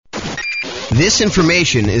This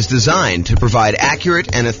information is designed to provide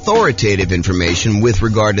accurate and authoritative information with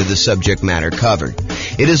regard to the subject matter covered.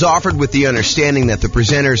 It is offered with the understanding that the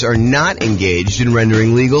presenters are not engaged in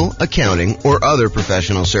rendering legal, accounting, or other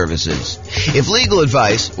professional services. If legal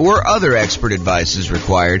advice or other expert advice is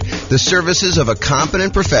required, the services of a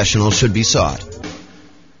competent professional should be sought.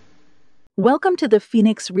 Welcome to the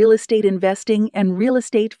Phoenix Real Estate Investing and Real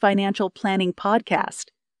Estate Financial Planning Podcast.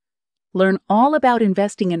 Learn all about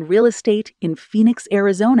investing in real estate in Phoenix,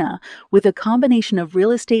 Arizona, with a combination of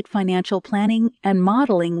real estate financial planning and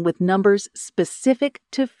modeling with numbers specific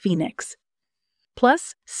to Phoenix.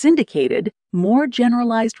 Plus, syndicated, more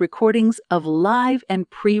generalized recordings of live and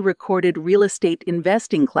pre-recorded real estate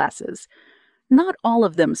investing classes, not all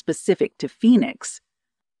of them specific to Phoenix.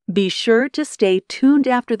 Be sure to stay tuned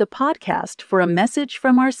after the podcast for a message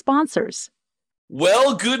from our sponsors.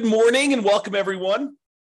 Well, good morning and welcome, everyone.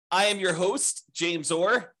 I am your host, James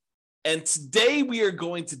Orr, and today we are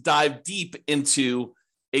going to dive deep into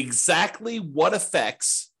exactly what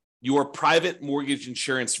affects your private mortgage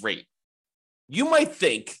insurance rate. You might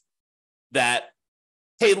think that,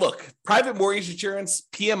 hey, look, private mortgage insurance,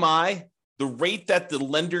 PMI, the rate that the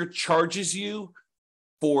lender charges you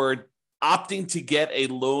for opting to get a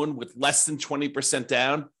loan with less than 20%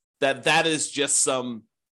 down, that is just some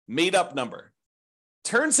made-up number.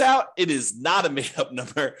 Turns out it is not a made-up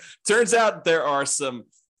number. Turns out there are some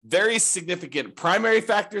very significant primary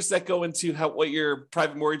factors that go into what your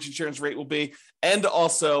private mortgage insurance rate will be, and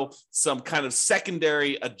also some kind of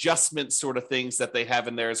secondary adjustment sort of things that they have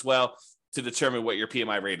in there as well to determine what your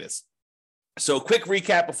PMI rate is. So quick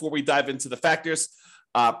recap before we dive into the factors.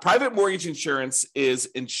 Private mortgage insurance is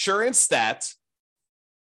insurance that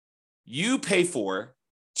you pay for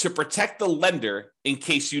to protect the lender in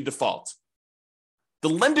case you default. The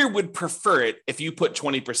lender would prefer it if you put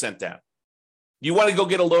 20% down. You want to go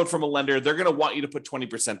get a loan from a lender, they're going to want you to put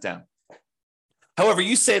 20% down. However,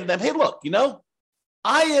 you say to them, hey, look,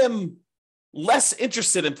 I am less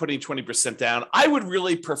interested in putting 20% down. I would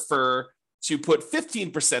really prefer to put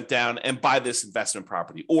 15% down and buy this investment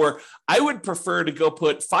property. Or I would prefer to go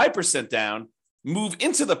put 5% down, move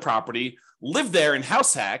into the property, live there and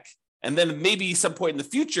house hack, and then maybe some point in the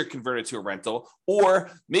future convert it to a rental. Or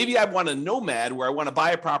maybe I want a nomad where I want to buy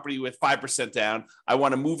a property with 5% down. I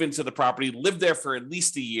want to move into the property, live there for at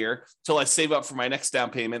least a year till I save up for my next down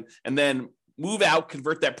payment, and then move out,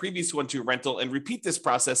 convert that previous one to a rental, and repeat this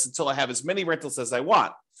process until I have as many rentals as I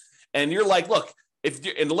want. And you're like, look, and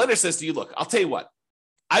the lender says to you, look, I'll tell you what,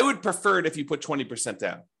 I would prefer it if you put 20%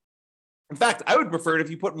 down. In fact, I would prefer it if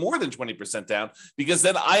you put more than 20% down, because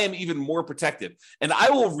then I am even more protected. And I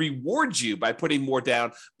will reward you by putting more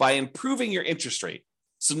down by improving your interest rate.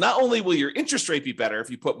 So not only will your interest rate be better if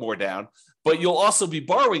you put more down, but you'll also be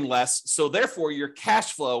borrowing less. So therefore, your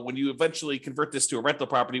cash flow, when you eventually convert this to a rental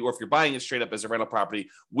property, or if you're buying it straight up as a rental property,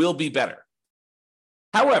 will be better.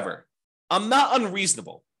 However, I'm not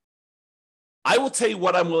unreasonable. I will tell you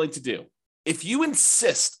what I'm willing to do. If you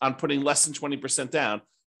insist on putting less than 20% down,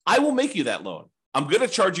 I will make you that loan. I'm going to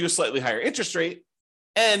charge you a slightly higher interest rate,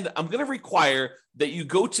 and I'm going to require that you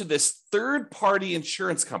go to this third-party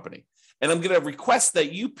insurance company, and I'm going to request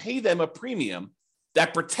that you pay them a premium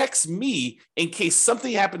that protects me in case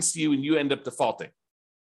something happens to you and you end up defaulting.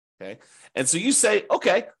 Okay? And so you say,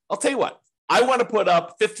 okay, I'll tell you what. I want to put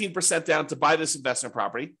up 15% down to buy this investment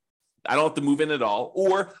property. I don't have to move in at all.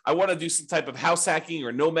 Or I want to do some type of house hacking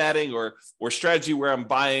or nomading or strategy where I'm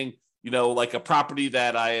buying like a property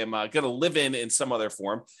that I am going to live in some other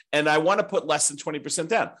form, and I want to put less than 20%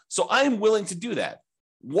 down. So I am willing to do that.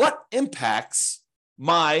 What impacts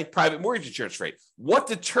my private mortgage insurance rate? What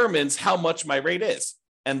determines how much my rate is?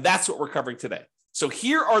 And that's what we're covering today. So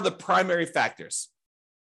here are the primary factors.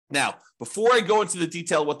 Now, before I go into the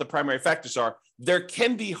detail of what the primary factors are, there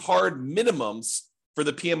can be hard minimums for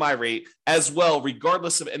the PMI rate as well,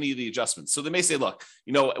 regardless of any of the adjustments. So they may say, look,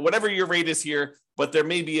 whatever your rate is here, but there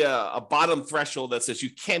may be a bottom threshold that says you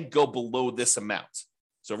can't go below this amount.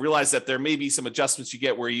 So realize that there may be some adjustments you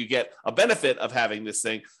get where you get a benefit of having this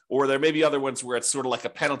thing, or there may be other ones where it's sort of like a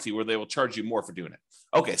penalty where they will charge you more for doing it.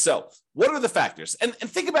 Okay, so what are the factors? And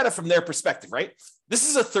think about it from their perspective, right? This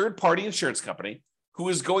is a third-party insurance company who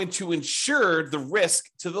is going to insure the risk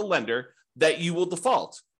to the lender that you will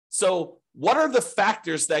default. So what are the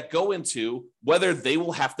factors that go into whether they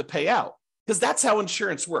will have to pay out? Because that's how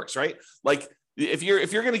insurance works, right? Like if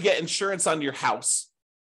you're going to get insurance on your house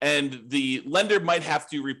and the lender might have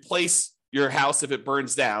to replace your house if it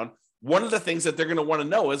burns down, one of the things that they're going to want to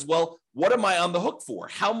know is, well, what am I on the hook for?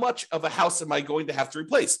 How much of a house am I going to have to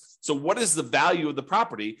replace? So what is the value of the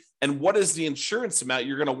property and what is the insurance amount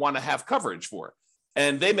you're going to want to have coverage for?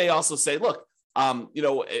 And they may also say, look,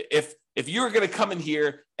 if you're going to come in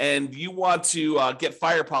here and you want to get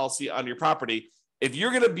fire policy on your property, if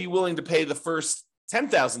you're going to be willing to pay the first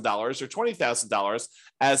 $10,000 or $20,000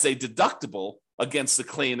 as a deductible against the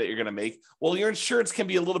claim that you're going to make, well, your insurance can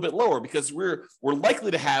be a little bit lower because we're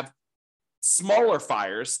likely to have smaller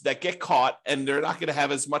fires that get caught and they're not going to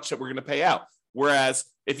have as much that we're going to pay out. Whereas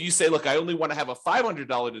if you say, look, I only want to have a $500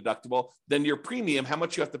 deductible, then your premium, how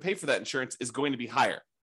much you have to pay for that insurance, is going to be higher.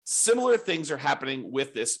 Similar things are happening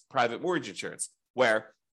with this private mortgage insurance,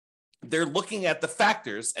 where they're looking at the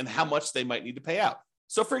factors and how much they might need to pay out.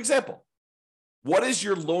 So for example, what is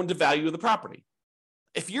your loan to value of the property?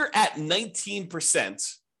 If you're at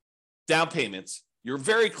 19% down payments, you're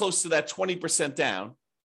very close to that 20% down,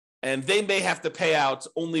 and they may have to pay out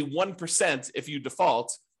only 1% if you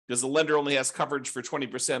default, because the lender only has coverage for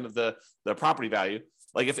 20% of the property value.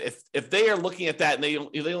 Like if they are looking at that and they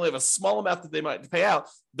only have a small amount that they might pay out,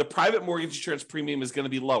 the private mortgage insurance premium is going to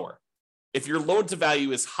be lower. If your loan to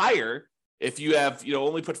value is higher, if you have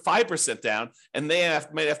only put 5% down and they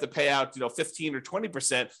might have to pay out 15 or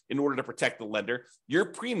 20% in order to protect the lender, your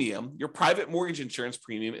premium, your private mortgage insurance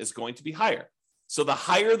premium, is going to be higher. So the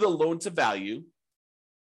higher the loan to value,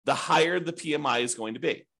 the higher the PMI is going to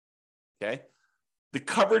be. Okay. The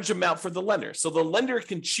coverage amount for the lender. So the lender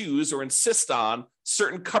can choose or insist on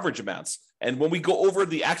certain coverage amounts. And when we go over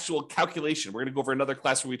the actual calculation, we're going to go over another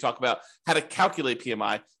class where we talk about how to calculate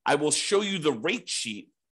PMI. I will show you the rate sheet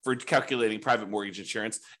for calculating private mortgage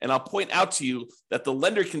insurance. And I'll point out to you that the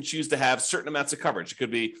lender can choose to have certain amounts of coverage. It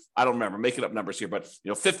could be, I don't remember, making up numbers here, but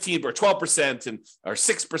 15 or 12% or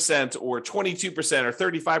 6% or 22% or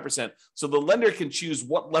 35%. So the lender can choose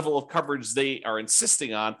what level of coverage they are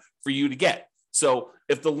insisting on for you to get. So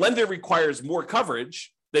if the lender requires more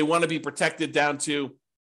coverage, they want to be protected down to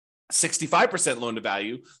 65% loan to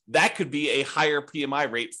value, that could be a higher PMI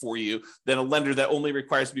rate for you than a lender that only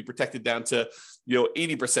requires to be protected down to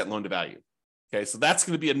 80% loan to value. Okay, so that's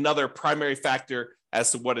going to be another primary factor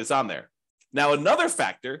as to what is on there. Now, another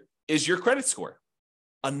factor is your credit score.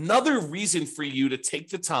 Another reason for you to take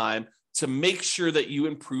the time to make sure that you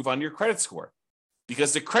improve on your credit score,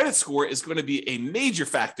 because the credit score is going to be a major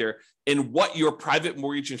factor in what your private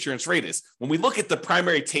mortgage insurance rate is. When we look at the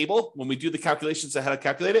primary table, when we do the calculations on how to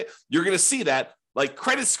calculate it, you're going to see that like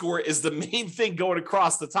credit score is the main thing going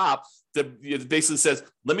across the top that basically says,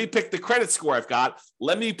 let me pick the credit score I've got.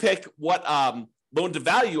 Let me pick what loan to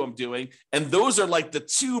value I'm doing. And those are like the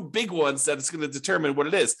two big ones that it's going to determine what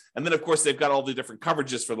it is. And then of course, they've got all the different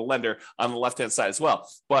coverages for the lender on the left-hand side as well.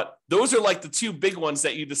 But those are like the two big ones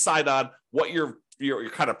that you decide on what your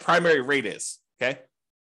kind of primary rate is. Okay.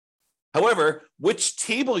 However, which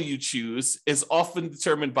table you choose is often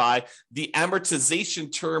determined by the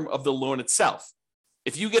amortization term of the loan itself.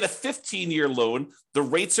 If you get a 15-year loan, the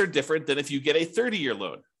rates are different than if you get a 30-year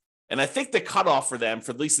loan. And I think the cutoff for them,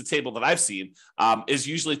 for at least the table that I've seen, is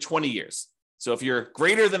usually 20 years. So if you're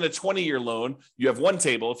greater than a 20-year loan, you have one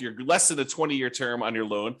table. If you're less than a 20-year term on your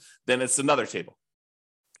loan, then it's another table.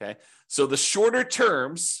 Okay. So the shorter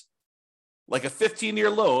terms, like a 15-year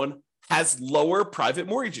loan, has lower private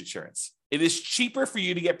mortgage insurance. It is cheaper for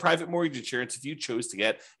you to get private mortgage insurance if you chose to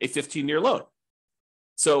get a 15-year loan.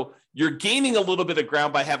 So you're gaining a little bit of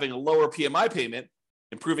ground by having a lower PMI payment,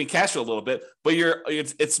 improving cash flow a little bit, but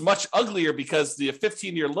it's much uglier because the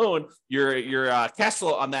 15-year loan, your cash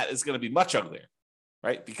flow on that is going to be much uglier,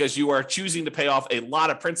 right? Because you are choosing to pay off a lot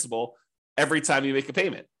of principal every time you make a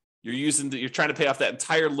payment. You're trying to pay off that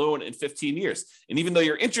entire loan in 15 years. And even though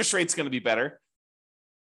your interest rate's going to be better,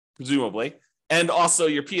 presumably, and also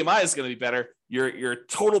your PMI is going to be better, your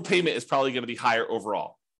total payment is probably going to be higher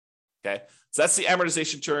overall. Okay. So that's the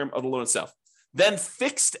amortization term of the loan itself. Then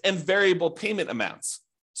fixed and variable payment amounts.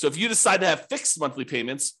 So if you decide to have fixed monthly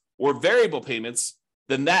payments or variable payments,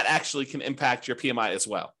 then that actually can impact your PMI as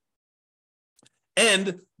well.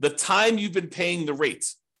 And the time you've been paying the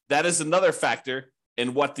rate, that is another factor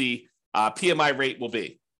in what the PMI rate will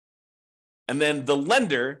be. And then the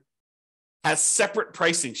lender has separate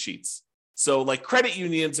pricing sheets. So like credit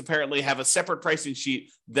unions apparently have a separate pricing sheet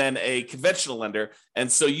than a conventional lender.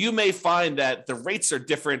 And so you may find that the rates are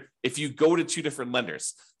different if you go to two different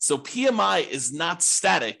lenders. So PMI is not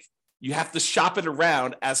static. You have to shop it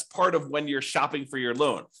around as part of when you're shopping for your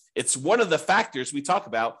loan. It's one of the factors we talk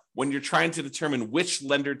about when you're trying to determine which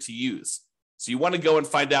lender to use. So you want to go and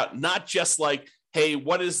find out not just like, hey,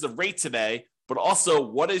 what is the rate today, but also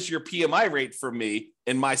what is your PMI rate for me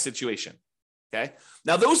in my situation? Okay.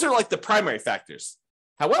 Now, those are like the primary factors.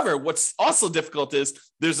 However, what's also difficult is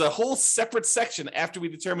there's a whole separate section after we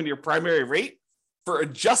determine your primary rate for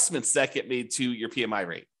adjustments that get made to your PMI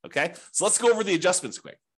rate. Okay, so let's go over the adjustments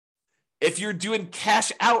quick. If you're doing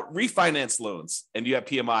cash out refinance loans and you have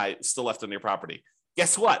PMI still left on your property,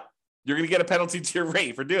 guess what? You're going to get a penalty to your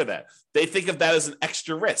rate for doing that. They think of that as an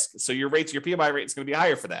extra risk. So your PMI rate is going to be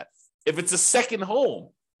higher for that. If it's a second home,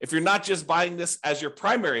 if you're not just buying this as your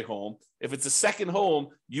primary home, if it's a second home,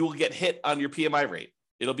 you will get hit on your PMI rate.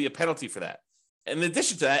 It'll be a penalty for that. And in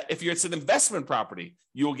addition to that, if it's an investment property,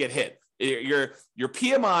 you will get hit. Your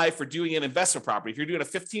PMI for doing an investment property, if you're doing a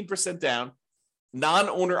 15% down,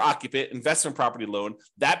 non-owner occupant investment property loan,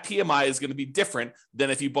 that PMI is going to be different than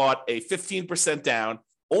if you bought a 15% down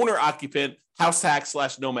owner occupant house hack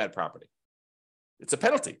 / nomad property. It's a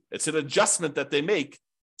penalty. It's an adjustment that they make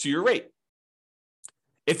to your rate.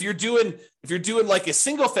 If you're doing like a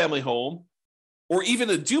single family home or even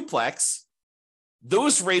a duplex,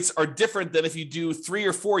 those rates are different than if you do 3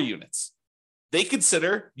 or 4 units. They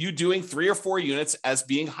consider you doing 3 or 4 units as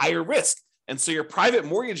being higher risk. And so your private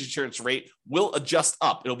mortgage insurance rate will adjust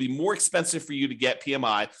up. It'll be more expensive for you to get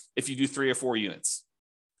PMI if you do 3 or 4 units.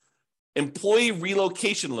 Employee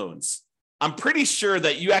relocation loans. I'm pretty sure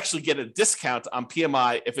that you actually get a discount on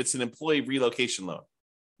PMI if it's an employee relocation loan.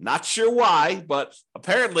 Not sure why, but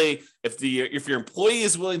apparently if your employee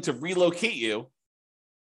is willing to relocate you,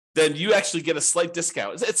 then you actually get a slight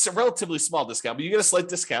discount. It's a relatively small discount, but you get a slight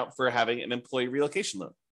discount for having an employee relocation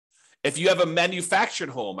loan. If you have a manufactured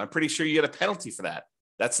home, I'm pretty sure you get a penalty for that.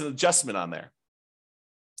 That's an adjustment on there.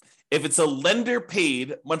 If it's a lender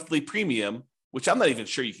paid monthly premium, which I'm not even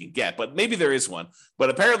sure you can get, but maybe there is one. But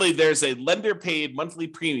apparently there's a lender paid monthly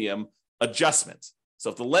premium adjustment. So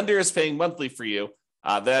if the lender is paying monthly for you,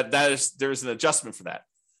 there's an adjustment for that.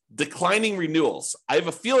 Declining renewals. I have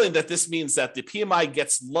a feeling that this means that the PMI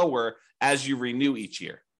gets lower as you renew each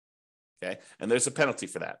year. Okay, and there's a penalty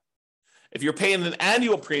for that. If you're paying an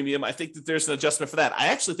annual premium, I think that there's an adjustment for that. I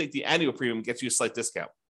actually think the annual premium gets you a slight discount.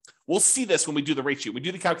 We'll see this when we do the rate sheet. We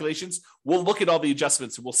do the calculations. We'll look at all the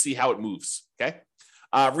adjustments and we'll see how it moves. Okay.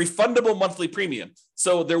 Refundable monthly premium.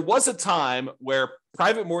 So there was a time where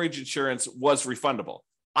private mortgage insurance was refundable.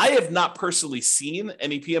 I have not personally seen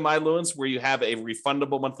any PMI loans where you have a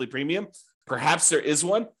refundable monthly premium. Perhaps there is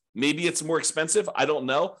one. Maybe it's more expensive. I don't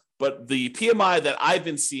know. But the PMI that I've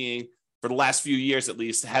been seeing for the last few years, at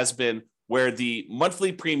least, has been where the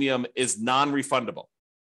monthly premium is non-refundable.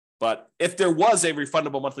 But if there was a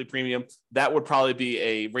refundable monthly premium, that would probably be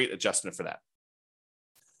a rate adjustment for that.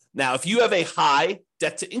 Now, if you have a high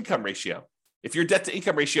debt to income ratio, if your debt to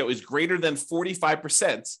income ratio is greater than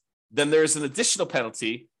 45%, then there's an additional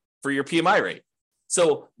penalty for your PMI rate.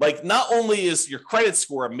 So like not only is your credit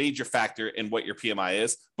score a major factor in what your PMI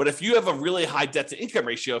is, but if you have a really high debt to income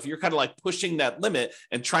ratio, if you're kind of like pushing that limit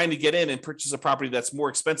and trying to get in and purchase a property that's more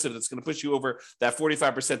expensive, that's going to push you over that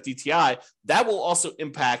 45% DTI, that will also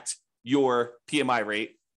impact your PMI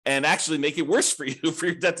rate and actually make it worse for you for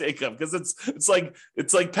your debt to income, because it's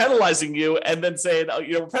like penalizing you and then saying, oh,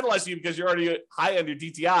 we're penalizing you because you're already high on your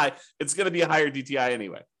DTI. It's going to be a higher DTI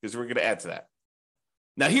anyway, because we're going to add to that.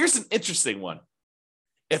 Now, here's an interesting one.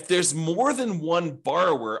 If there's more than one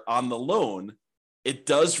borrower on the loan, it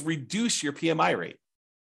does reduce your PMI rate.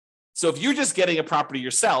 So if you're just getting a property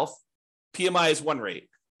yourself, PMI is one rate.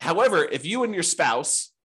 However, if you and your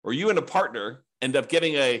spouse or you and a partner end up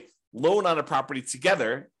getting a loan on a property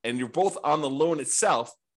together and you're both on the loan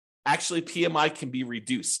itself, actually PMI can be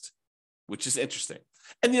reduced, which is interesting.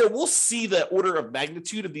 And we'll see the order of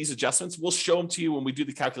magnitude of these adjustments. We'll show them to you when we do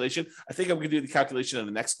the calculation. I think I'm going to do the calculation in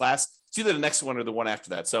the next class. It's either the next one or the one after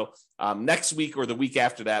that. So next week or the week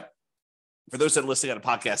after that. For those that are listening on a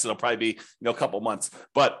podcast, it'll probably be a couple months.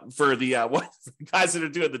 But for the guys that are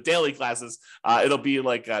doing the daily classes, it'll be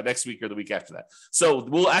like next week or the week after that. So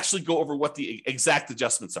we'll actually go over what the exact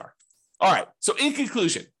adjustments are. All right. So in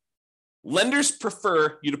conclusion, lenders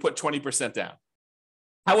prefer you to put 20% down.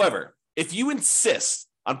 However, if you insist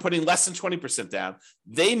on putting less than 20% down,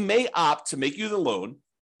 they may opt to make you the loan,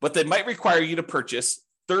 but they might require you to purchase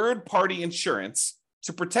third-party insurance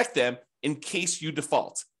to protect them in case you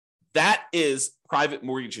default. That is private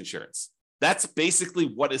mortgage insurance. That's basically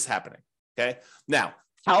what is happening, okay? Now,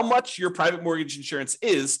 how much your private mortgage insurance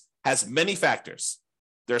has many factors.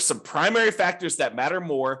 There are some primary factors that matter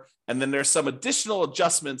more, and then there's some additional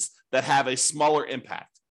adjustments that have a smaller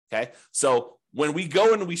impact, okay? So when we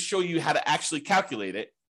go and we show you how to actually calculate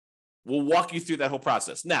it, we'll walk you through that whole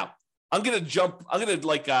process. Now, I'm going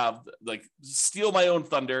to like steal my own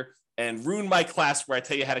thunder and ruin my class where I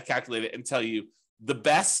tell you how to calculate it and tell you the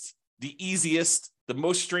best, the easiest, the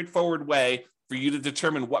most straightforward way for you to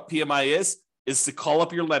determine what PMI is to call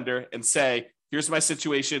up your lender and say, here's my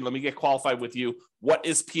situation. Let me get qualified with you. What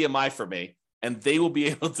is PMI for me? and they will be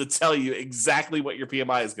able to tell you exactly what your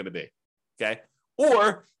PMI is going to be. Okay.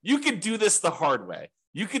 Or you can do this the hard way.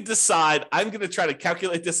 You can decide, I'm going to try to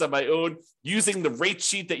calculate this on my own using the rate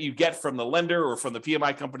sheet that you get from the lender or from the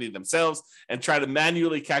PMI company themselves, and try to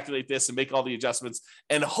manually calculate this and make all the adjustments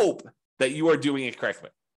and hope that you are doing it correctly.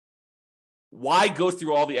 Why go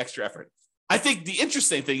through all the extra effort? I think the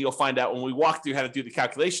interesting thing you'll find out when we walk through how to do the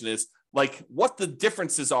calculation is like what the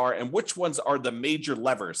differences are and which ones are the major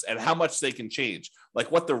levers and how much they can change,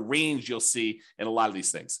 like what the range you'll see in a lot of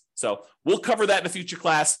these things. So we'll cover that in a future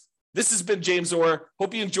class. This has been James Orr.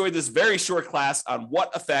 Hope you enjoyed this very short class on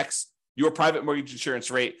what affects your private mortgage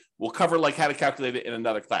insurance rate. We'll cover like how to calculate it in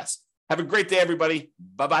another class. Have a great day, everybody.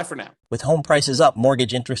 Bye-bye for now. With home prices up,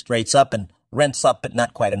 mortgage interest rates up, and rents up, but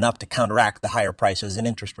not quite enough to counteract the higher prices and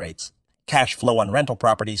interest rates, cash flow on rental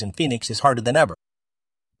properties in Phoenix is harder than ever.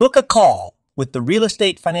 Book a call with the Real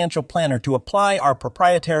Estate Financial Planner to apply our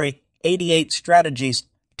proprietary 88 strategies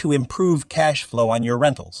to improve cash flow on your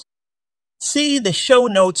rentals. See the show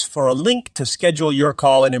notes for a link to schedule your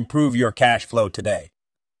call and improve your cash flow today.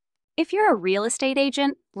 If you're a real estate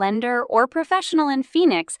agent, lender, or professional in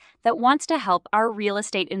Phoenix that wants to help our real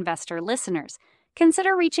estate investor listeners,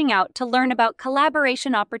 consider reaching out to learn about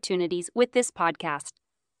collaboration opportunities with this podcast.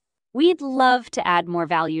 We'd love to add more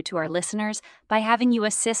value to our listeners by having you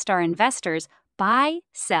assist our investors buy,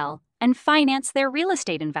 sell, and finance their real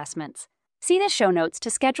estate investments. See the show notes to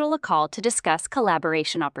schedule a call to discuss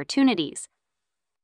collaboration opportunities.